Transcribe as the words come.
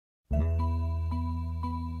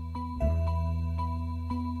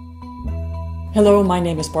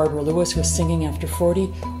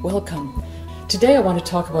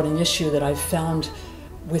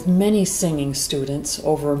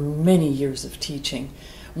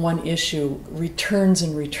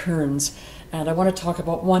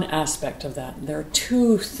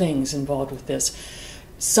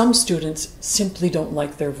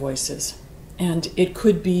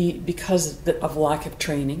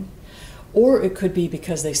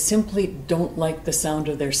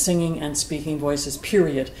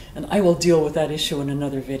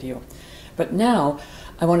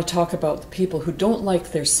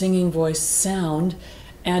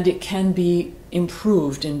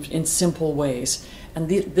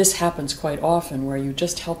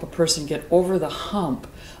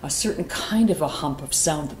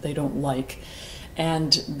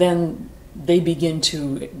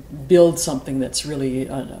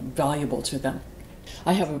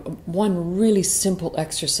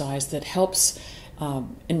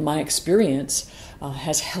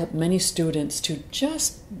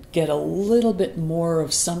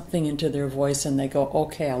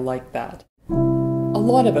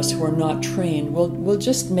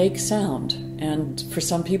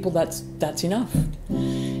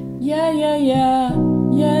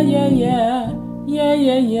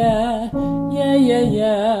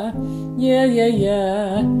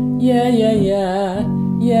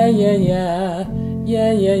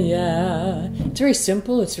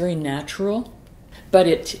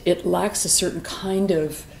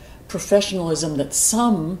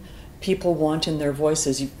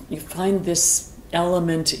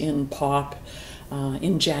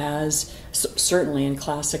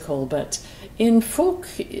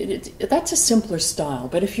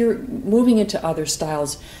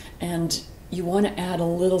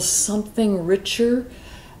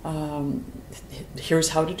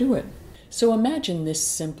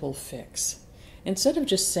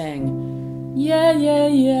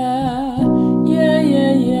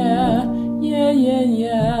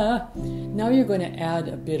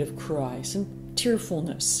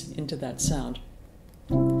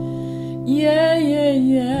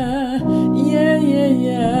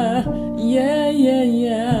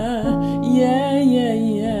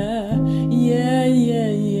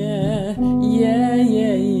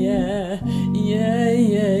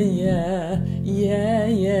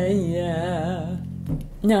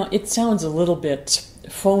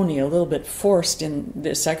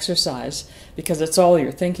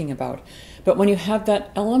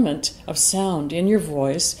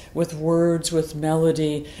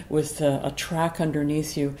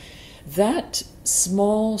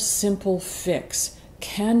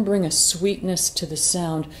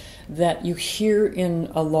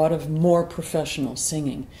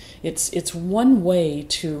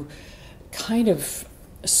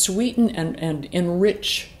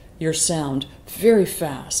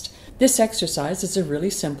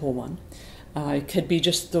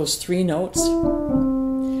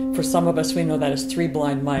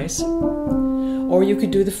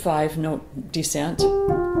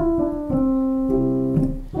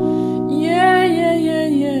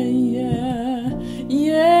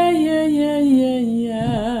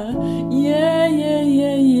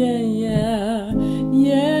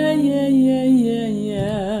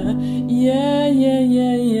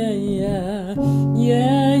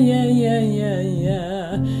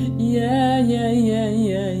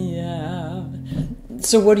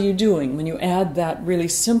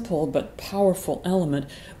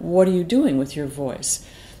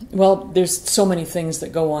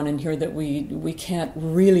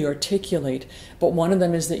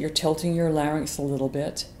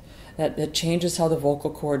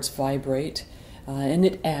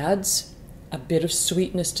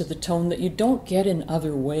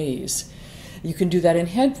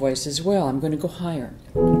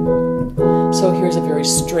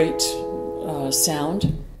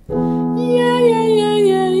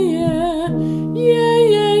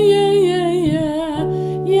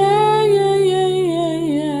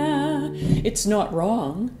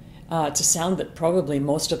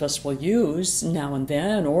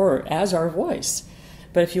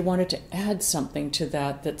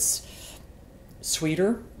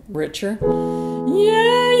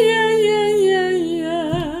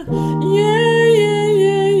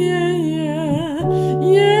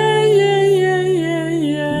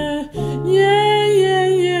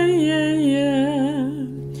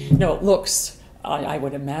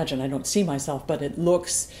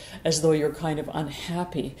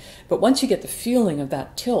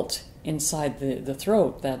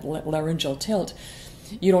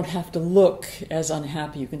You don't have to look as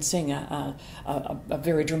unhappy. You can sing a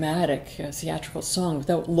very dramatic theatrical song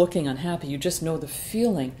without looking unhappy. You just know the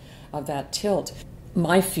feeling of that tilt.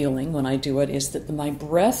 My feeling when I do it is that my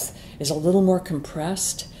breath is a little more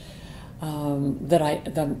compressed,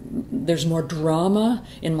 there's more drama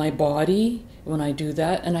in my body when I do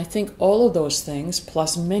that. And I think all of those things,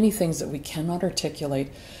 plus many things that we cannot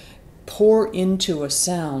articulate, pour into a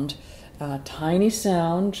sound, a tiny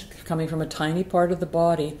sound coming from a tiny part of the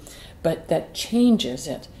body, but that changes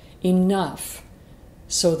it enough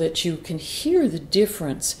so that you can hear the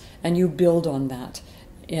difference and you build on that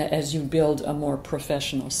as you build a more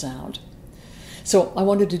professional sound. So I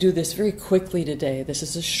wanted to do this very quickly today. This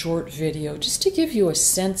is a short video just to give you a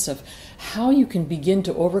sense of how you can begin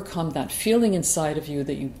to overcome that feeling inside of you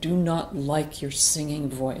that you do not like your singing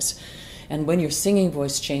voice. And when your singing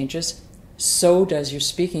voice changes, so does your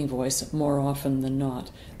speaking voice more often than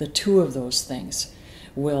not. The two of those things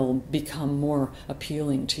will become more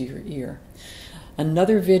appealing to your ear.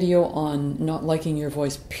 Another video on not liking your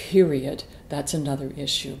voice, period. That's another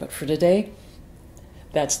issue. But for today,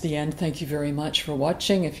 that's the end. Thank you very much for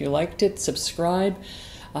watching. If you liked it, subscribe,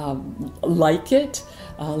 like it,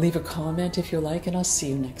 leave a comment if you like, and I'll see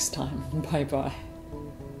you next time. Bye-bye.